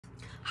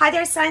Hi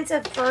there, signs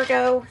of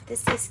Virgo.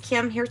 This is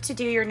Kim here to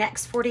do your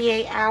next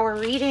 48-hour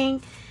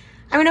reading.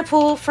 I'm going to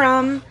pull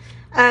from,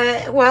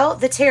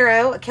 the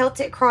tarot, a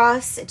Celtic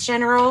cross, a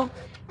general,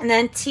 and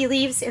then tea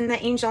leaves in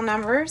the angel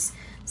numbers.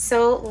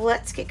 So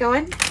let's get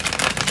going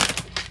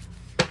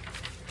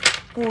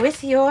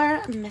with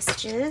your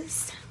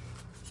messages.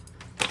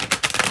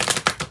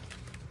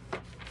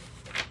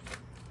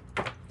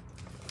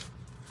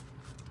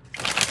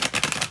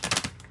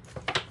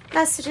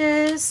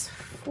 Messages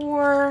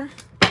for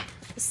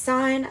the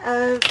sign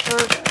of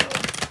Virgo.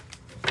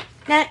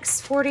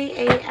 Next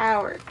 48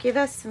 hours. Give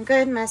us some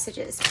good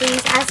messages.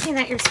 Please, asking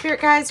that your spirit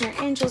guides and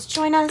your angels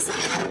join us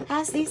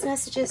as these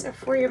messages are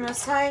for your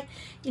Most High.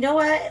 You know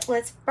what?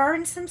 Let's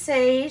burn some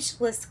sage.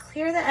 Let's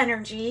clear the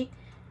energy.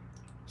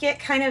 Get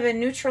kind of a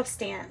neutral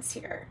stance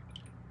here.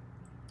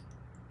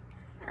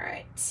 All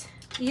right.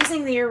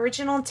 Using the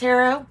original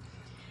tarot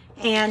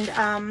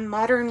and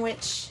Modern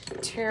Witch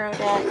tarot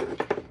deck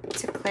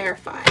to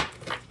clarify.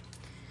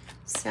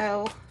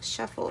 So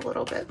shuffle a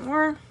little bit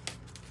more.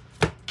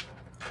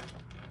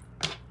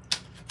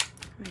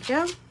 There we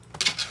go.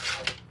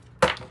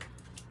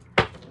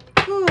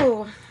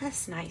 Ooh,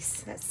 that's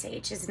nice. That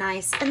sage is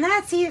nice. And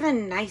that's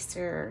even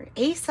nicer.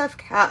 Ace of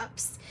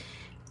Cups.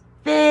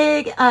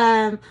 Big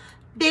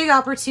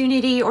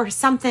opportunity or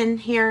something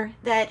here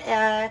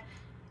that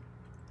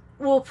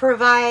will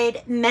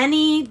provide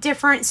many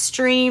different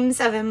streams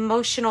of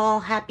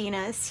emotional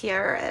happiness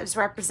here, as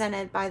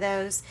represented by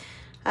those,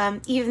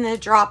 even the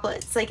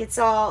droplets. Like, it's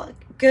all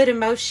good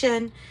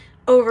emotion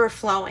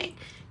overflowing.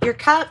 Your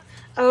cup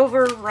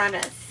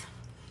overrunneth.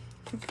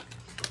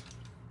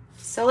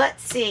 So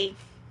let's see.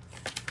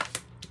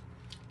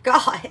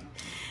 God,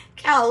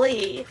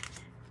 golly.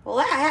 Well,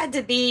 that had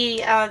to be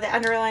the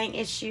underlying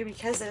issue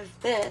because of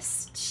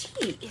this.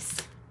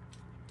 Jeez.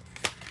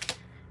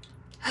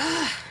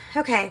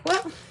 Okay,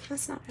 well,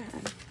 that's not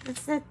bad.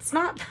 It's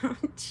not,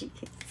 jeez.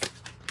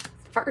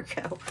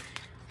 Virgo.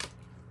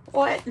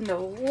 What in the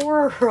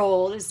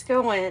world is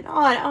going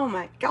on? Oh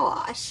my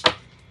gosh.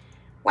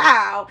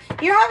 Wow.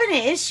 You're having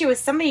an issue with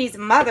somebody's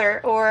mother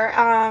or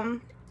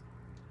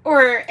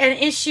an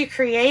issue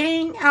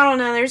creating. I don't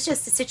know. There's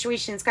just a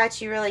situation that's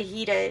got you really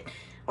heated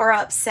or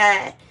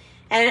upset.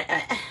 And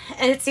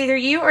it's either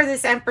you or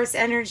this Empress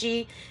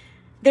energy.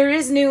 There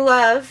is new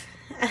love.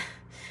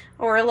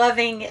 Or a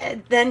loving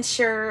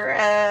adventure,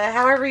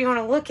 however you want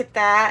to look at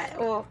that.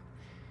 Well,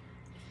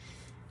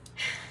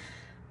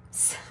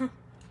 so, oh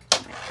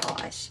my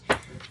gosh.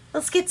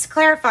 Let's get to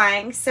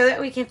clarifying so that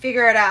we can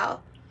figure it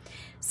out.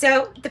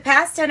 So, the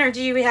past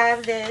energy, we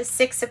have the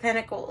Six of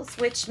Pentacles,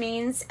 which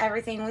means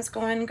everything was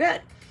going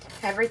good.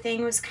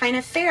 Everything was kind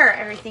of fair.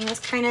 Everything was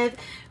kind of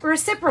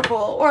reciprocal,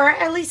 or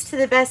at least to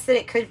the best that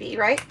it could be,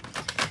 right?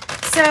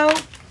 So,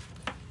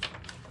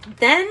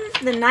 then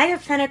the Knight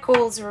of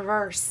Pentacles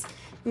reverse.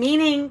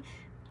 Meaning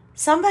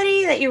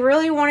somebody that you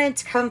really wanted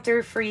to come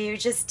through for you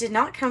just did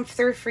not come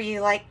through for you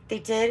like they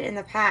did in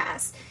the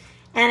past.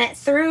 And it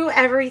threw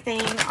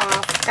everything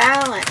off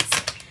balance.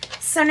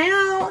 So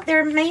now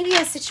there may be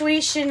a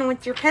situation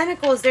with your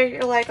pentacles there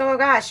you're like, oh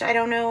gosh, I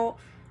don't know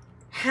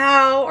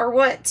how or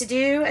what to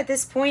do at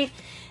this point.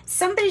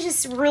 Somebody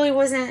just really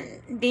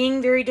wasn't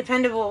being very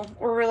dependable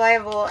or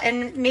reliable,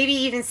 and maybe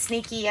even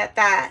sneaky at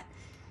that.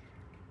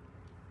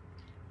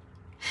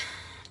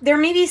 There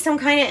may be some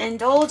kind of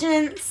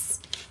indulgence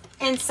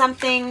in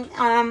something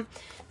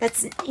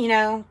that's, you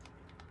know,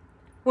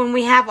 when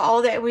we have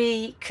all that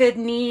we could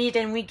need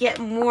and we get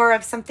more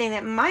of something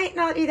that might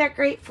not be that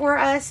great for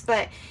us.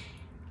 But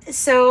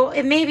so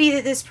it may be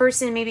that this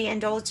person maybe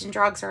indulged in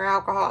drugs or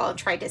alcohol and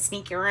tried to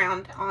sneak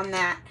around on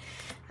that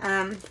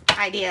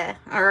idea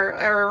or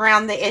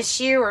around the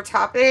issue or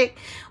topic,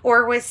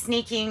 or was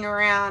sneaking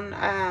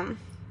around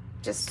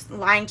just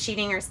lying,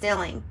 cheating, or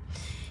stealing.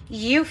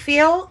 You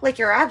feel like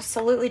you're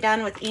absolutely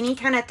done with any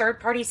kind of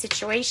third-party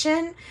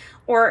situation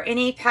or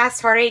any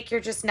past heartache you're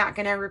just not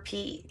going to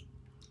repeat.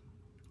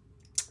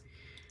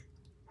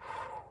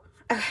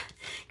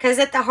 Because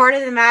at the heart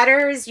of the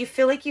matter is you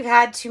feel like you've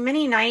had too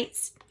many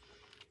nights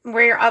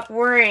where you're up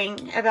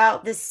worrying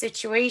about this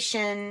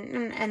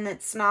situation, and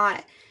it's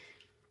not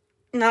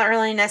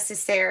really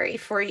necessary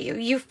for you.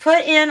 You've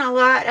put in a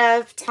lot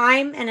of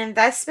time and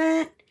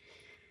investment.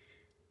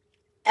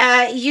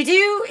 You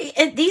do,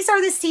 these are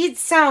the seeds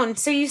sown,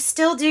 so you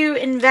still do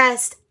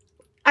invest.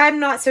 I'm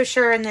not so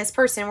sure in this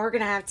person. We're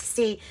going to have to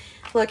see.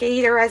 Look, it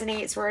either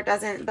resonates or it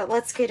doesn't, but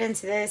let's get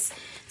into this.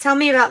 Tell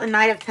me about the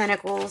Knight of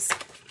Pentacles.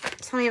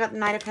 Tell me about the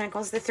Knight of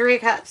Pentacles. The Three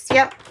of Cups.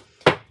 Yep.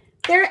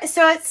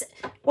 So it's,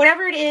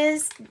 whatever it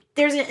is,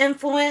 there's an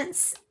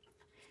influence.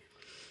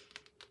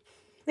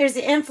 There's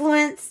an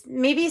influence,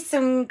 maybe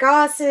some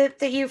gossip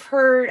that you've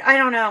heard. I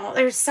don't know.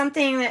 There's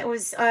something that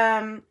was,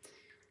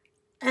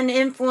 an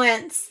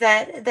influence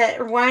that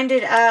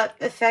winded up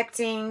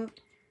affecting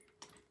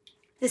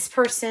this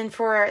person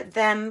for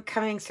them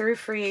coming through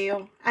for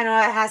you. I know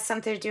it has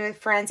something to do with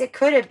friends. It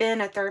could have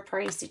been a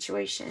third-party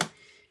situation.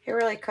 It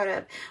really could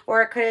have.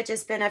 Or it could have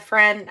just been a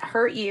friend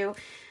hurt you.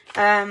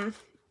 And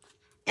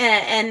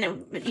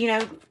you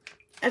know,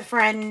 a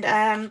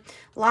friend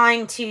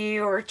lying to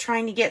you or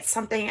trying to get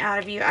something out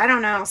of you. I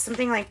don't know,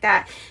 something like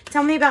that.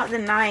 Tell me about the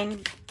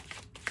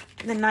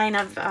nine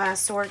of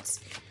swords.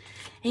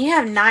 And you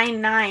have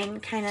 9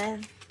 kind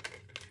of,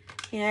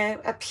 you know,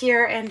 up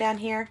here and down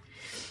here.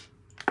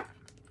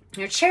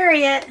 Your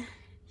Chariot,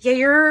 yeah,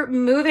 you're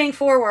moving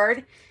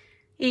forward.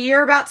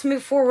 You're about to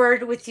move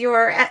forward with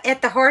your,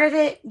 at the heart of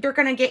it, you're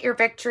going to get your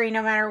victory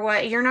no matter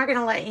what. You're not going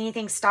to let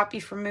anything stop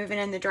you from moving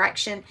in the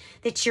direction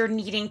that you're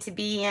needing to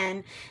be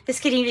in. This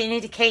could even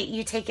indicate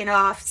you taking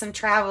off some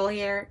travel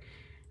here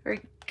or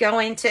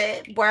going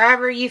to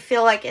wherever you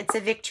feel like it's a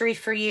victory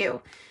for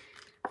you.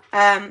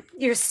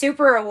 You're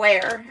super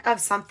aware of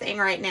something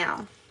right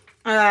now.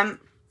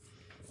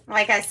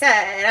 Like I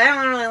said, I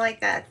don't really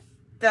like that.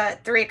 The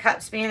 3 of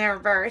Cups being in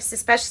reverse,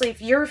 especially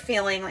if you're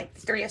feeling like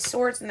the 3 of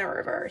Swords in the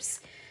reverse.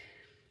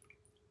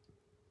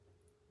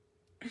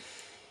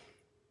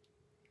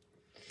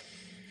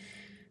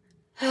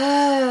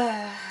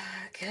 Oh,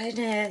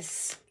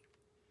 goodness.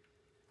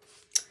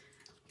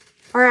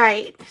 All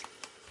right.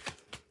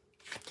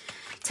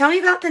 Tell me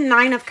about the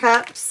 9 of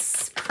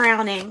Cups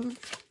crowning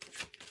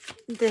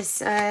this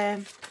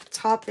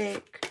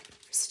topic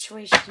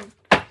situation.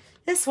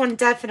 This one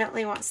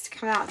definitely wants to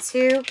come out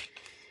too.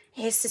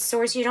 Ace of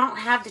Swords, you don't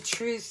have the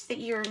truth that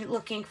you're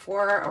looking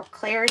for or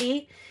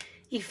clarity.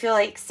 You feel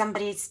like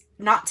somebody's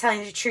not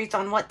telling the truth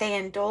on what they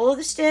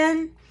indulged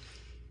in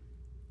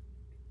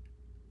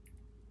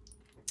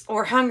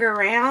or hung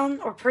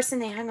around, or person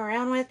they hung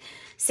around with.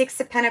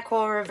 6 of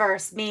Pentacles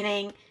reverse,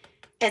 meaning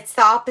it's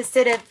the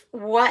opposite of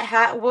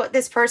what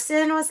this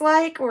person was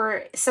like,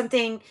 or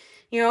something,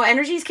 you know,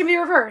 energies can be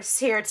reversed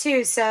here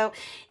too. So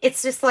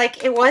it's just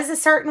like it was a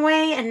certain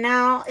way and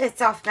now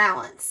it's off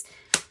balance.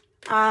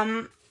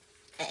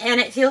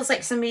 And it feels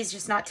like somebody's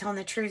just not telling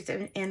the truth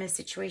in a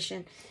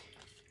situation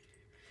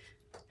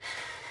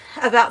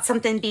about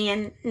something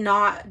being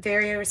not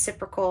very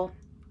reciprocal.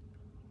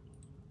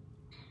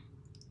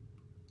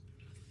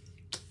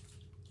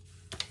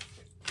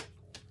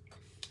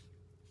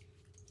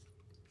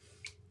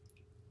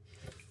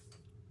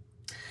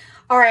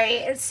 All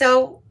right,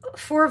 so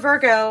for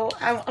Virgo,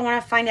 I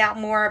want to find out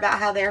more about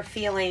how they're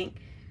feeling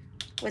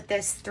with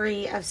this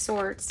 3 of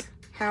Swords.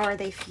 How are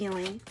they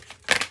feeling?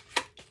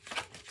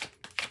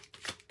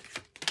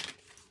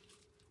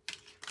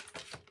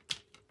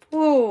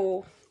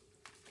 Ooh,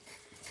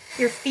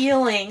 you're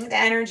feeling the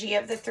energy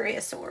of the 3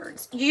 of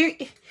Swords. You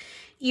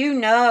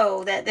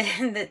know that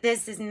that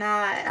this is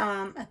not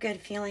a good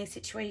feeling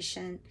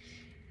situation.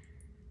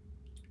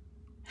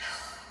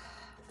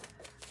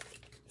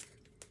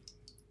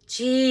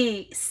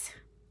 Jeez.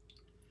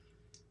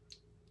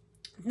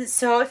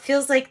 So it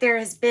feels like there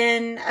has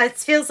been, it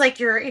feels like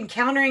you're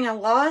encountering a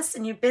loss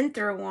and you've been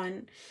through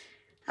one.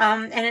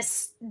 And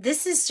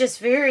this is just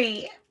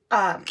very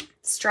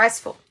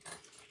stressful.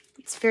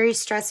 It's very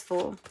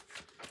stressful.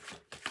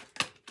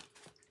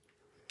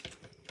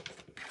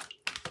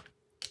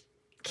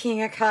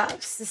 King of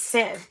Cups.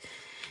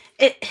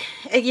 It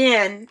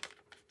again,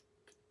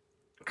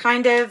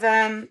 kind of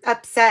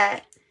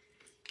upset,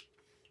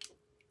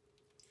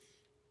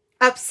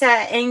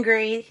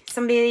 angry.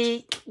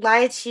 Somebody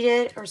lied,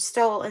 cheated, or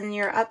stole, and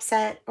you're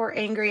upset or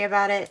angry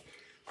about it.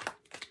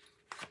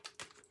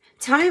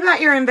 Tell me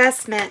about your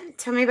investment.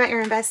 Tell me about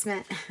your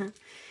investment.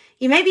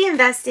 You may be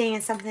investing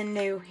in something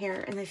new here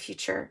in the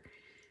future.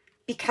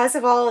 Because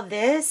of all of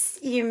this,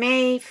 you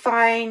may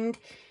find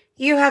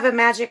you have a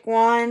magic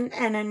wand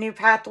and a new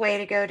pathway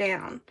to go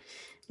down.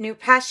 New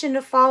passion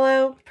to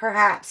follow,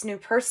 perhaps. New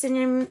person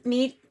you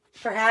meet,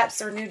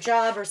 perhaps, or new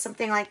job or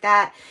something like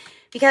that.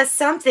 Because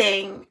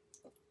something,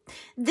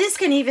 this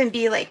can even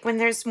be like when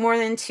there's more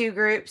than 2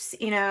 groups,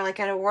 you know, like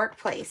at a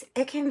workplace.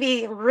 It can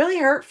be really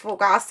hurtful,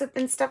 gossip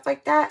and stuff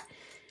like that.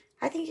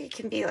 I think it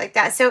can be like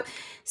that. So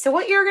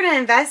what you're going to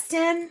invest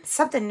in,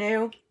 something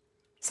new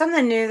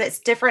that's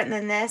different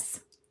than this.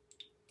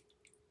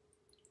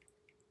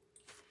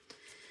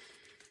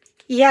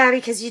 Yeah,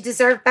 because you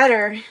deserve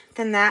better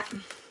than that.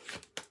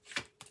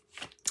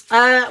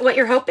 What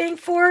you're hoping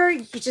for,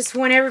 you just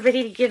want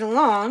everybody to get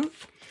along.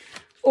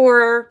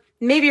 Or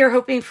maybe you're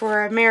hoping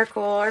for a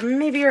miracle. Or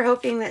maybe you're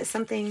hoping that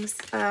something's,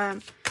 I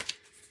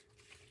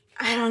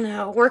don't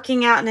know,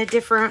 working out in a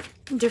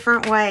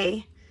different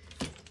way.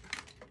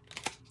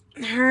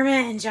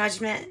 Hermit and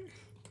Judgment.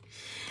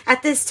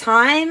 At this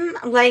time,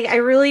 like, I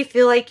really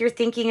feel like you're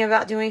thinking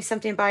about doing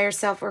something by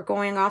yourself or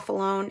going off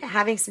alone,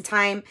 having some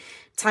time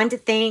to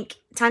think,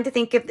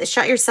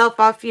 shut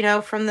yourself off, you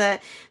know, from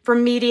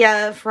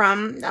media,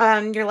 from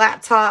your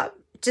laptop.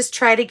 Just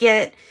try to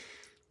get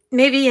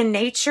maybe in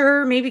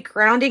nature, maybe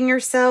grounding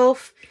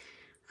yourself.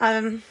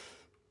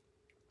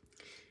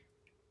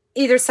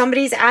 Either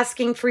somebody's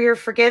asking for your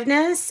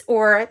forgiveness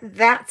or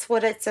that's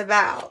what it's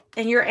about.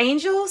 And your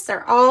angels,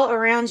 they're all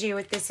around you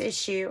with this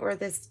issue or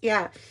this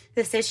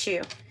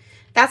issue.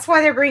 That's why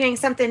they're bringing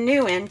something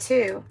new in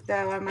too,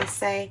 though, I must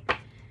say.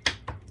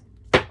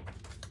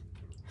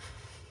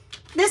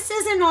 This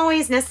isn't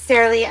always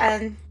necessarily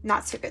a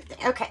not so good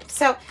thing. Okay,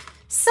 so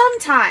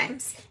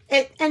sometimes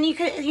and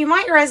you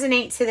might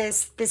resonate to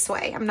this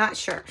way. I'm not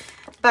sure,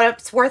 but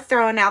it's worth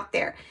throwing out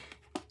there.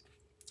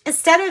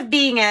 Instead of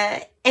being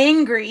a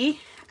angry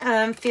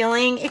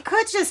feeling, it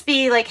could just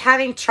be like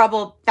having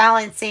trouble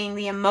balancing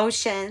the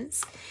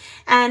emotions.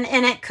 And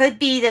it could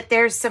be that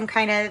there's some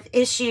kind of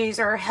issues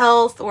or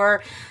health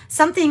or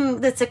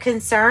something that's a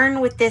concern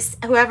with this,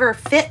 whoever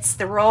fits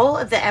the role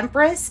of the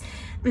Empress.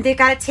 They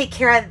got to take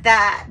care of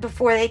that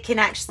before they can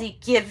actually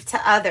give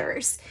to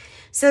others.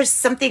 So there's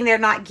something they're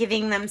not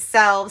giving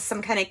themselves,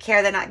 some kind of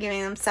care they're not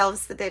giving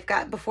themselves that they've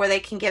got before they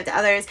can give to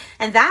others.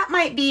 And that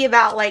might be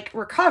about like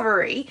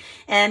recovery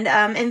and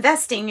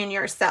investing in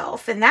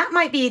yourself. And that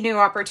might be new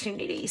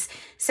opportunities.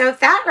 So if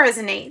that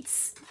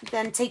resonates,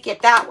 then take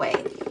it that way.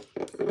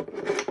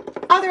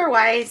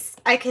 Otherwise,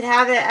 I could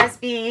have it as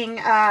being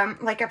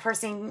like a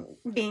person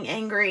being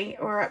angry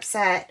or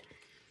upset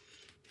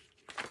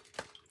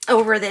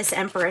over this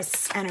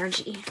Empress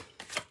energy.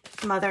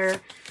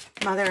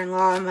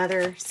 Mother-in-law,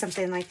 mother,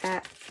 something like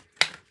that.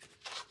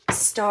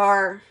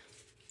 Star.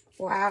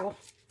 Wow.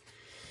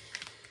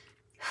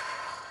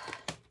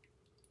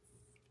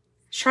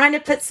 Trying to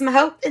put some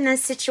hope in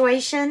this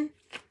situation.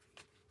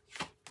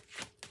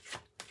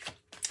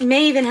 You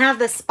may even have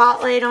the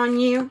spotlight on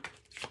you.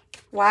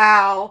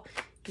 Wow.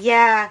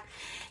 Yeah.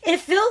 It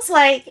feels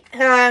like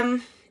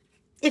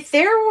if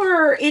there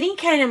were any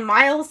kind of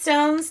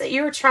milestones that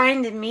you were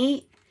trying to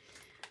meet,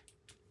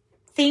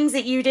 things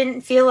that you didn't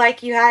feel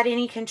like you had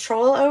any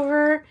control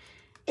over,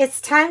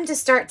 it's time to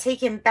start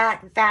taking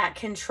back that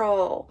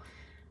control.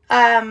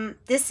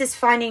 This is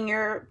finding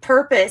your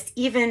purpose,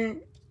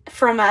 even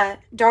from a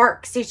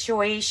dark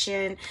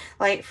situation,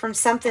 like from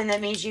something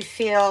that made you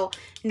feel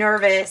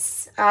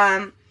nervous,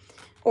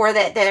 or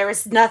that there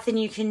was nothing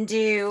you can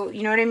do.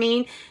 You know what I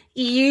mean?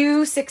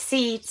 You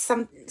succeed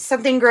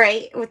something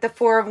great with the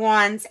Four of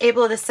Wands,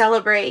 able to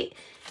celebrate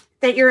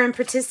that you're in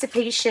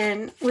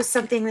participation with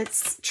something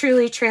that's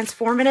truly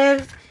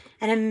transformative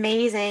and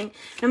amazing.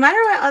 No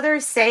matter what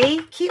others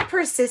say, keep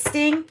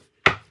persisting.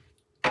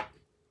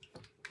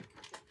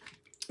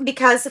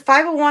 Because the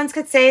Five of Wands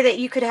could say that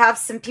you could have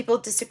some people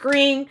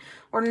disagreeing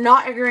or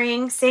not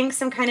agreeing, saying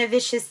some kind of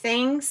vicious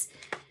things.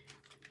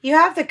 You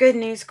have the good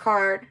news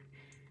card.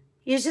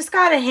 You just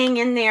got to hang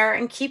in there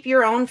and keep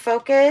your own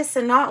focus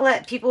and not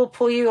let people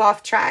pull you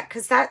off track,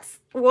 because that's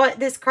what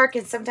this card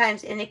can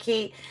sometimes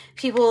indicate,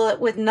 people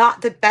with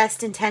not the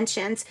best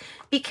intentions.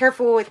 Be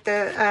careful with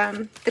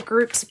the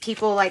groups of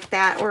people like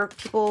that, or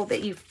people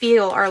that you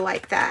feel are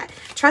like that.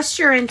 Trust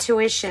your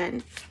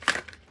intuition.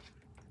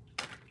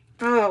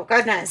 Oh,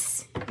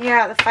 goodness.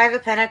 Yeah, the Five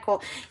of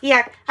Pentacles.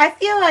 Yeah, I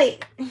feel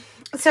like,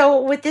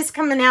 so with this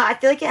coming out, I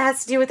feel like it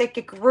has to do with like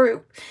a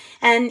group.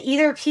 And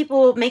either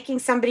people making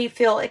somebody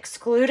feel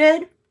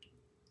excluded.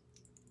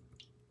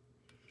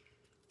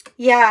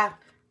 Yeah.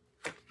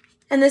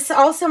 And this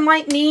also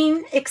might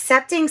mean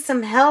accepting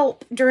some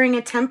help during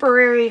a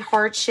temporary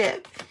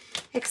hardship.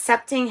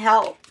 Accepting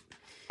help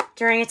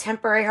during a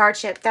temporary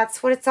hardship.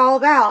 That's what it's all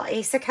about.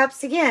 Ace of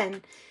Cups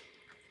again.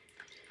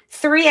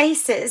 3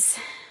 aces.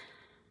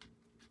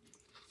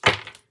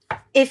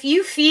 If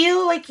you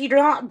feel like you're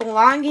not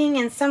belonging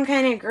in some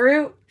kind of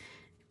group,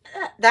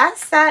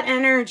 that's that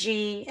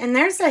energy. And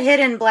there's a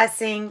hidden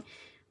blessing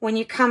when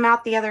you come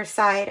out the other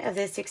side of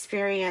this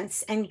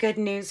experience, and good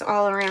news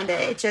all around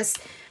it. It just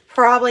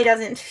probably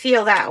doesn't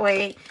feel that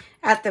way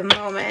at the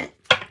moment.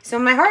 So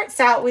my heart's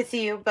out with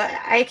you, but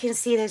I can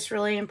see this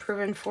really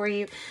improving for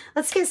you.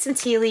 Let's get some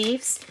tea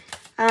leaves.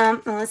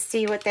 And let's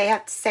see what they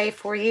have to say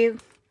for you.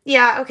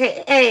 Yeah,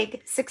 okay.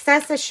 Egg.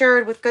 Success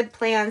assured with good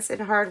plans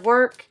and hard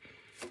work.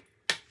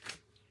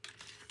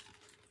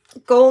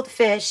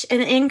 Goldfish.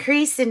 An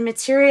increase in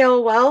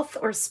material wealth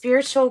or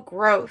spiritual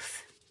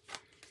growth.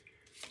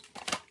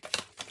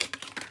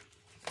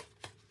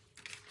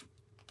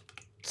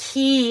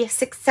 Key.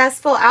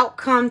 Successful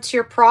outcome to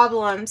your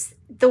problems.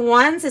 The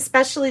ones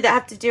especially that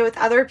have to do with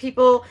other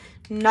people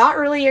not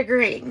really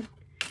agreeing.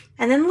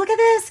 And then look at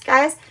this,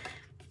 guys.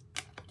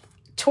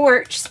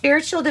 Torch.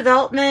 Spiritual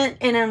development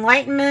and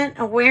enlightenment,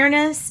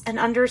 awareness, and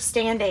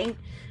understanding,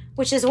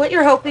 which is what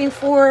you're hoping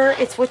for.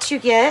 It's what you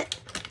get.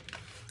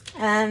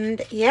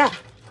 And yeah,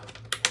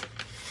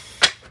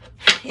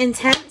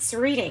 intense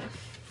reading.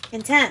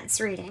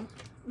 Intense reading.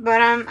 But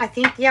I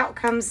think the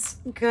outcome's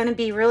going to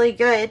be really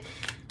good.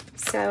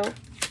 So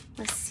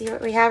let's see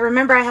what we have.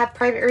 Remember, I have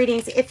private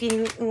readings if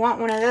you want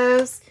one of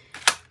those.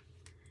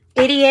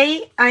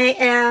 88, I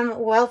am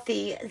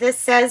wealthy. This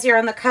says you're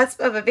on the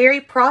cusp of a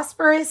very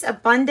prosperous,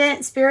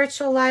 abundant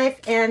spiritual life,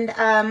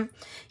 and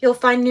you'll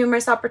find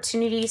numerous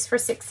opportunities for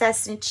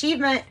success and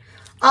achievement,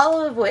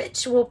 all of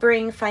which will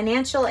bring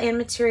financial and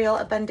material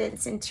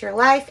abundance into your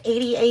life.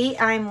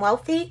 88, I'm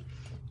wealthy.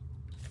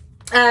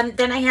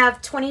 Then I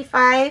have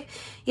 25.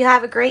 You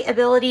have a great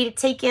ability to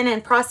take in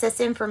and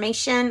process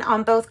information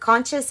on both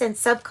conscious and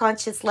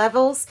subconscious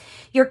levels.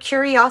 Your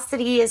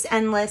curiosity is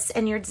endless,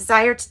 and your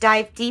desire to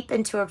dive deep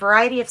into a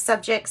variety of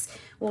subjects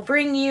will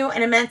bring you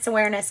an immense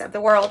awareness of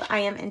the world. I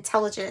am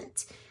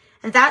intelligent.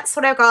 And that's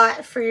what I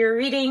got for your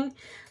reading.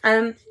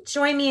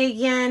 Join me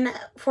again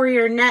for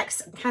your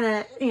next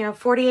kind of,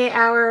 48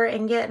 hour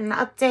and get an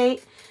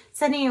update.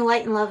 Sending you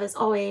light and love as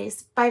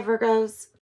always. Bye, Virgos.